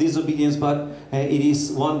comes from disobedience, but it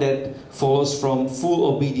is one that follows from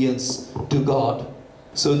full obedience to God.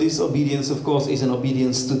 So this obedience, of course, is an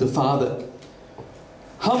obedience to the Father.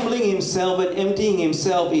 Humbling himself and emptying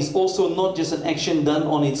himself is also not just an action done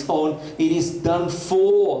on its own. It is done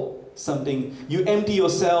for something. You empty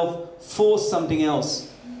yourself for something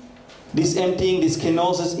else. This emptying, this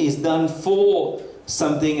kenosis, is done for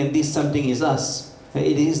something, and this something is us.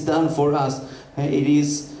 It is done for us. It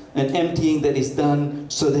is an emptying that is done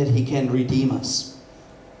so that he can redeem us.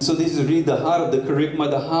 So this is really the heart of the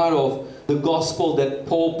kerygma, the heart of the gospel that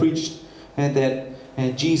Paul preached, and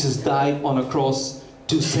that Jesus died on a cross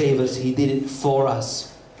to save us. He did it for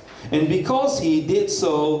us. And because he did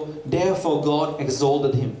so, therefore God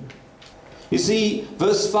exalted him. You see,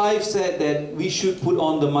 verse 5 said that we should put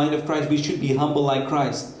on the mind of Christ. We should be humble like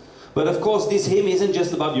Christ. But of course, this hymn isn't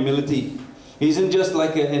just about humility. It isn't just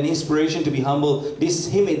like an inspiration to be humble. This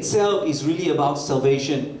hymn itself is really about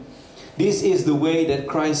salvation. This is the way that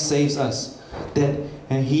Christ saves us. That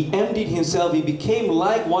he emptied himself. He became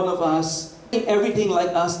like one of us, in everything like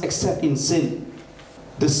us except in sin.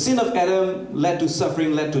 The sin of Adam led to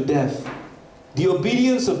suffering, led to death. The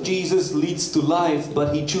obedience of Jesus leads to life,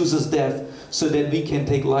 but he chooses death so that we can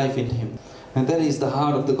take life in him. And that is the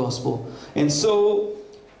heart of the gospel. And so,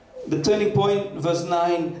 the turning point, verse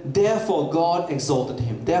 9, therefore God exalted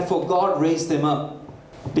him. Therefore God raised him up.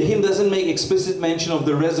 The hymn doesn't make explicit mention of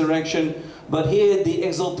the resurrection, but here the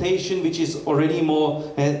exaltation, which is already more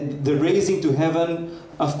the raising to heaven,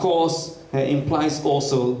 of course, implies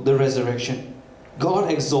also the resurrection.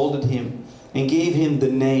 God exalted him and gave him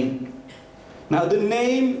the name. Now the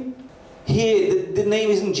name here, the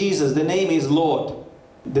name isn't Jesus, the name is Lord.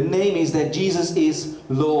 The name is that Jesus is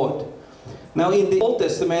Lord. Now in the Old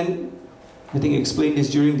Testament, I think I explained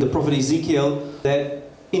this during the prophet Ezekiel, that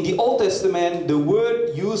in the Old Testament, the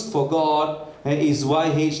word used for God is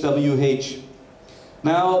YHWH.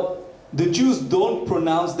 Now, the Jews don't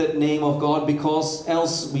pronounce that name of God, because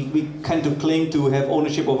else we kind of claim to have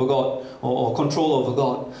ownership over God or control over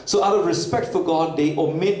God. So out of respect for God, they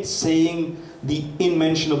omit saying the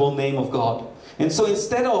unmentionable name of God. And so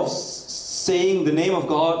instead of saying the name of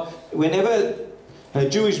God, whenever a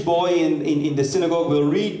Jewish boy in the synagogue will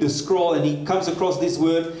read the scroll and he comes across this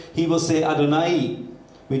word, he will say Adonai,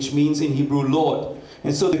 which means in Hebrew Lord.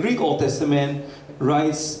 And so the Greek Old Testament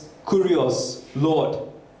writes Kurios, Lord.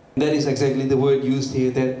 That is exactly the word used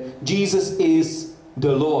here, that Jesus is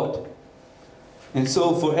the Lord. And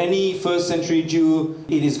so for any first century Jew,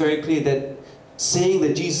 it is very clear that saying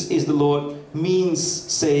that Jesus is the Lord means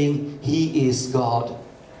saying he is God.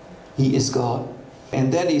 He is God.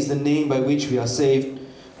 And that is the name by which we are saved.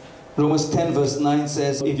 Romans 10 verse 9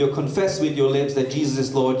 says, if you confess with your lips that Jesus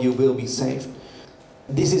is Lord, you will be saved.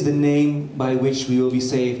 This is the name by which we will be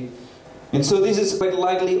saved. And so this is quite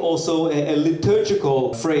likely also a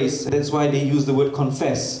liturgical phrase. That's why they use the word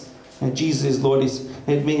confess. And Jesus is Lord,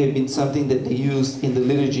 it may have been something that they used in the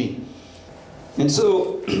liturgy. And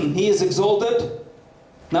so he is exalted.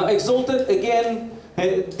 Now exalted, again,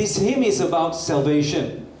 this hymn is about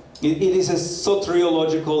salvation. It is a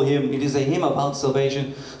soteriological hymn. It is a hymn about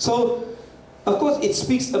salvation. So Of course, it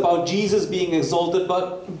speaks about Jesus being exalted,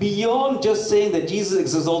 but beyond just saying that Jesus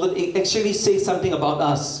is exalted, it actually says something about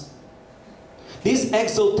us. This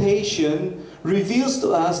exaltation reveals to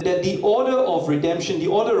us that the order of redemption, the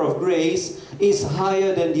order of grace, is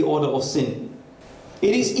higher than the order of sin.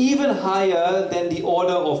 It is even higher than the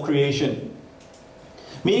order of creation.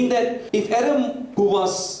 Meaning that if Adam, who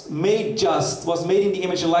was made just, was made in the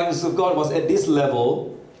image and likeness of God, was at this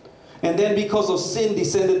level, and then because of sin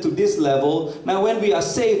descended to this level, now when we are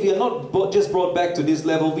saved, we are not just brought back to this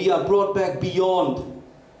level, we are brought back beyond.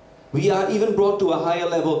 We are even brought to a higher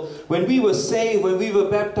level. When we were saved, when we were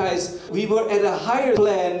baptized, we were at a higher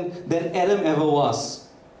plan than Adam ever was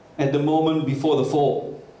at the moment before the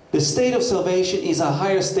fall. The state of salvation is a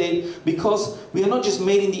higher state because we are not just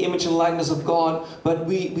made in the image and likeness of God, but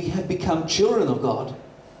we have become children of God.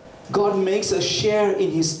 God makes us share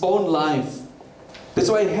in His own life. That's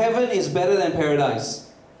why heaven is better than paradise.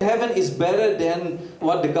 Heaven is better than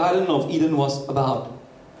what the Garden of Eden was about.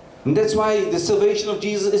 And that's why the salvation of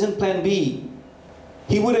Jesus isn't plan B.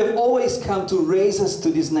 He would have always come to raise us to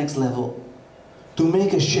this next level, to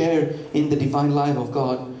make us share in the divine life of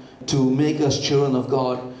God, to make us children of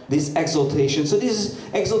God. This exaltation. So this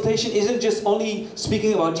exaltation isn't just only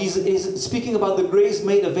speaking about Jesus, it's speaking about the grace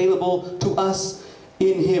made available to us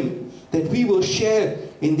in Him, that we will share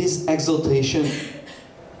in this exaltation.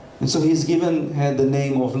 And so He's given the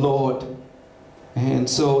name of Lord. And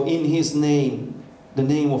so in His name, the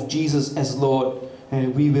name of Jesus as Lord,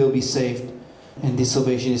 we will be saved. And this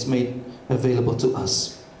salvation is made available to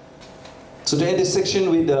us. So to end this section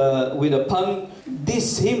with a pun,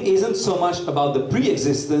 this hymn isn't so much about the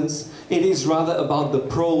pre-existence, it is rather about the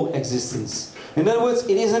pro-existence. In other words,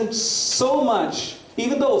 it isn't so much,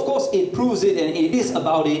 even though of course it proves it and it is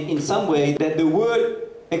about it in some way, that the Word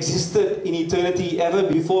existed in eternity ever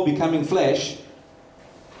before becoming flesh.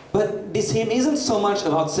 But this hymn isn't so much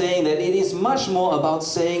about saying that, it is much more about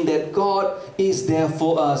saying that God is there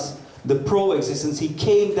for us. The pro-existence. He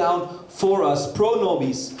came down for us, pro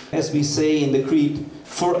nobis, as we say in the Creed.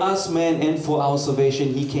 For us men and for our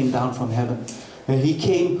salvation, He came down from heaven. And He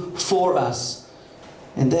came for us.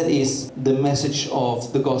 And that is the message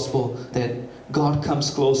of the gospel, that God comes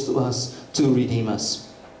close to us to redeem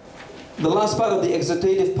us. The last part of the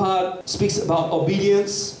exhortative part speaks about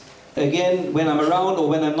obedience. Again, when I'm around or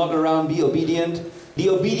when I'm not around, be obedient. The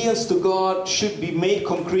obedience to God should be made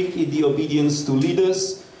concrete in the obedience to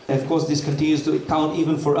leaders. Of course, this continues to count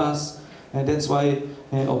even for us. And that's why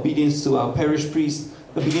obedience to our parish priest,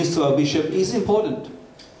 obedience to our bishop is important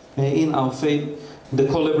in our faith. The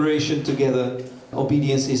collaboration together,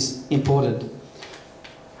 obedience is important.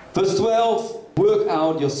 Verse 12, work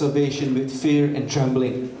out your salvation with fear and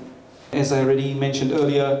trembling. As I already mentioned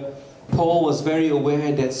earlier, Paul was very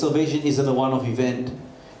aware that salvation isn't a one-off event.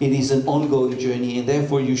 It is an ongoing journey, and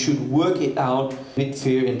therefore you should work it out with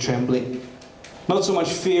fear and trembling. Not so much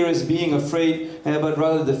fear as being afraid, but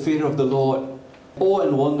rather the fear of the Lord. Awe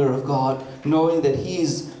and wonder of God, knowing that He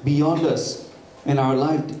is beyond us and our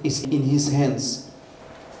life is in His hands.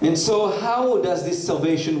 And so how does this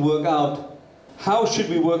salvation work out? How should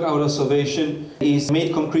we work out our salvation is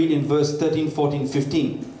made concrete in verse 13, 14,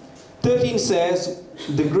 15. 13 says,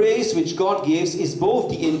 the grace which God gives is both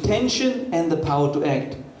the intention and the power to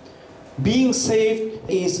act. Being saved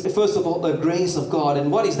is, first of all, a grace of God.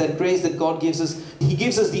 And what is that grace that God gives us? He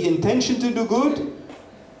gives us the intention to do good.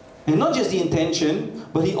 And not just the intention,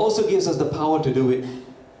 but He also gives us the power to do it.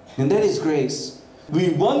 And that is grace. We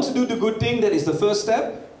want to do the good thing, that is the first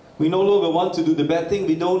step. We no longer want to do the bad thing.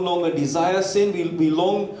 We no longer desire sin. We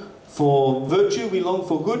long for virtue. We long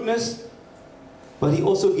for goodness. But He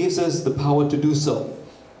also gives us the power to do so.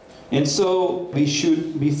 And so we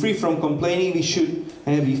should be free from complaining, we should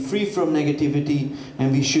be free from negativity,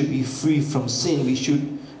 and we should be free from sin. We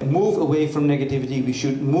should move away from negativity, we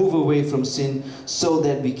should move away from sin, so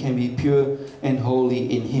that we can be pure and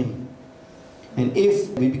holy in Him. And if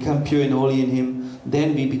we become pure and holy in Him,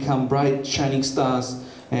 then we become bright, shining stars,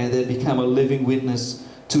 and that become a living witness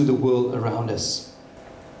to the world around us.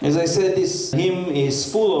 As I said, this hymn is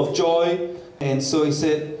full of joy, and so he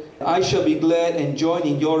said, I shall be glad and join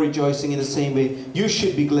in your rejoicing in the same way. You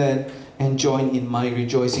should be glad and join in my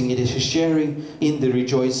rejoicing. It is a sharing in the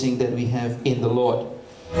rejoicing that we have in the Lord.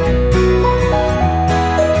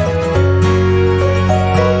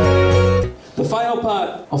 The final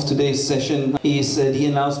part of today's session is the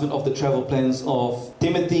announcement of the travel plans of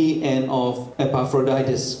Timothy and of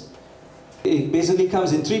Epaphroditus. It basically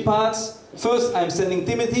comes in three parts. First, I'm sending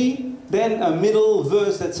Timothy. Then a middle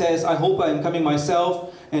verse that says, I hope I am coming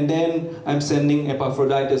myself. and then I'm sending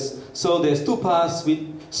Epaphroditus. So there's two paths with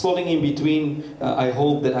slotting in between. I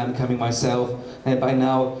hope that I'm coming myself, and by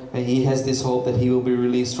now he has this hope that he will be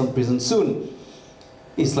released from prison soon.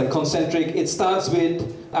 It's like concentric. It starts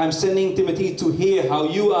with, I'm sending Timothy to hear how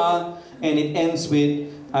you are, and it ends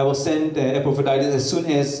with, I will send Epaphroditus as soon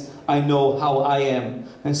as I know how I am.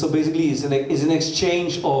 And so basically it's an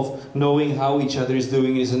exchange of knowing how each other is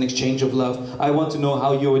doing. It's an exchange of love. I want to know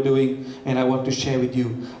how you are doing, and I want to share with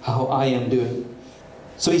you how I am doing.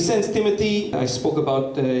 So he sends Timothy. I spoke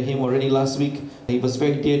about him already last week. He was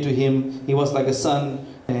very dear to him. He was like a son,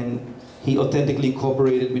 and he authentically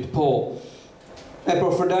cooperated with Paul.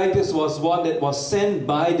 Epaphroditus was one that was sent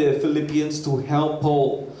by the Philippians to help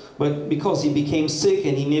Paul. But because he became sick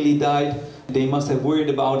and he nearly died, they must have worried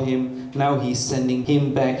about him. Now he's sending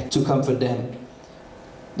him back to comfort them.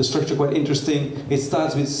 The structure quite interesting. It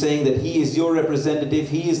starts with saying that he is your representative.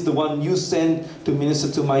 He is the one you send to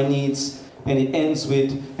minister to my needs. And it ends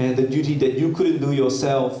with the duty that you couldn't do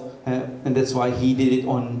yourself. And that's why he did it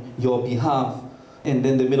on your behalf. And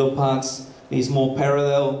then the middle parts is more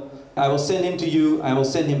parallel. I will send him to you. I will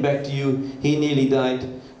send him back to you. He nearly died.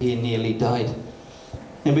 He nearly died.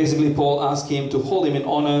 And basically Paul asked him to hold him in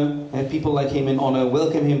honor, and people like him in honor,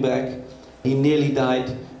 welcome him back. He nearly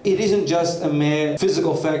died. It isn't just a mere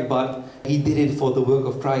physical fact, but he did it for the work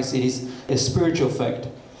of Christ. It is a spiritual fact,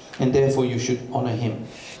 and therefore you should honor him.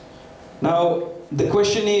 Now, the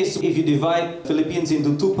question is, if you divide Philippians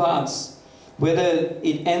into two parts, whether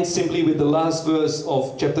it ends simply with the last verse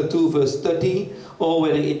of chapter 2, verse 30, or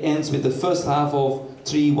whether it ends with the first half of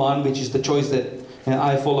 3:1, which is the choice that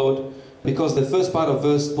I followed. Because the first part of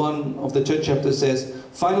verse 1 of the third chapter says,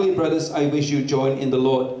 finally, brothers, I wish you join in the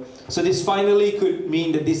Lord. So this finally could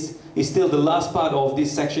mean that this is still the last part of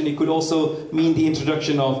this section. It could also mean the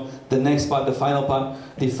introduction of the next part, the final part.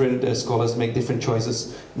 Different scholars make different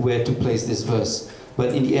choices where to place this verse.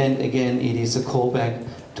 But in the end, again, it is a callback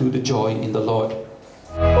to the joy in the Lord.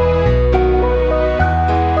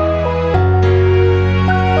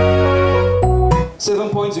 Seven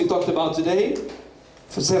points we talked about today.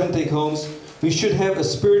 For 7 take-homes, we should have a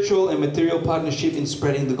spiritual and material partnership in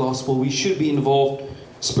spreading the gospel. We should be involved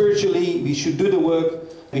spiritually. We should do the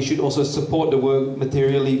work. We should also support the work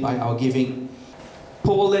materially by our giving.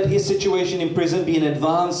 Paul let his situation in prison be an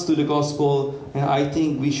advance to the gospel, and I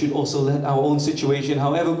think we should also let our own situation,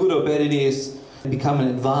 however good or bad it is, become an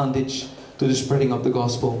advantage to the spreading of the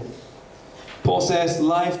gospel. Paul says,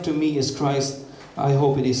 life to me is Christ. I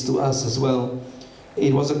hope it is to us as well.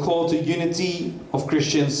 It was a call to unity of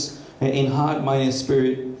Christians in heart, mind, and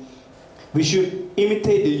spirit. We should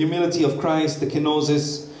imitate the humility of Christ, the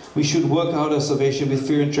kenosis. We should work out our salvation with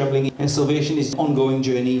fear and trembling. And salvation is an ongoing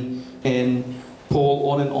journey. And Paul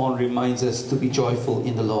on and on reminds us to be joyful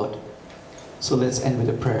in the Lord. So let's end with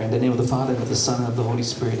a prayer. In the name of the Father, and of the Son, and of the Holy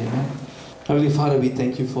Spirit. Amen. Heavenly Father, we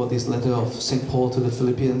thank you for this letter of St. Paul to the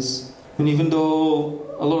Philippians. And even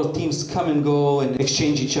though a lot of teams come and go and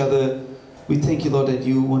exchange each other, we thank you, Lord, that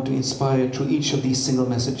you want to inspire through each of these single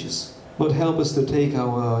messages. Lord, help us to take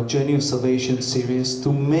our journey of salvation serious,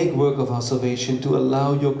 to make work of our salvation, to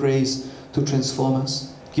allow your grace to transform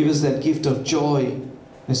us. Give us that gift of joy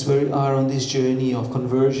as we are on this journey of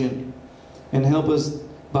conversion. And help us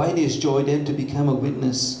by this joy then to become a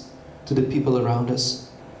witness to the people around us.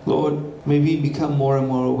 Lord, may we become more and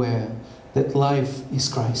more aware that life is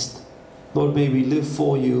Christ. Lord, may we live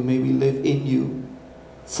for you, may we live in you,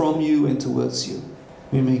 from you and towards you.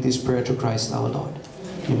 We make this prayer to Christ our Lord.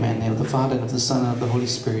 Amen. In the name of the Father, and of the Son, and of the Holy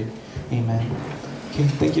Spirit. Amen. Okay,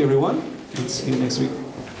 thank you everyone. We'll see you next week.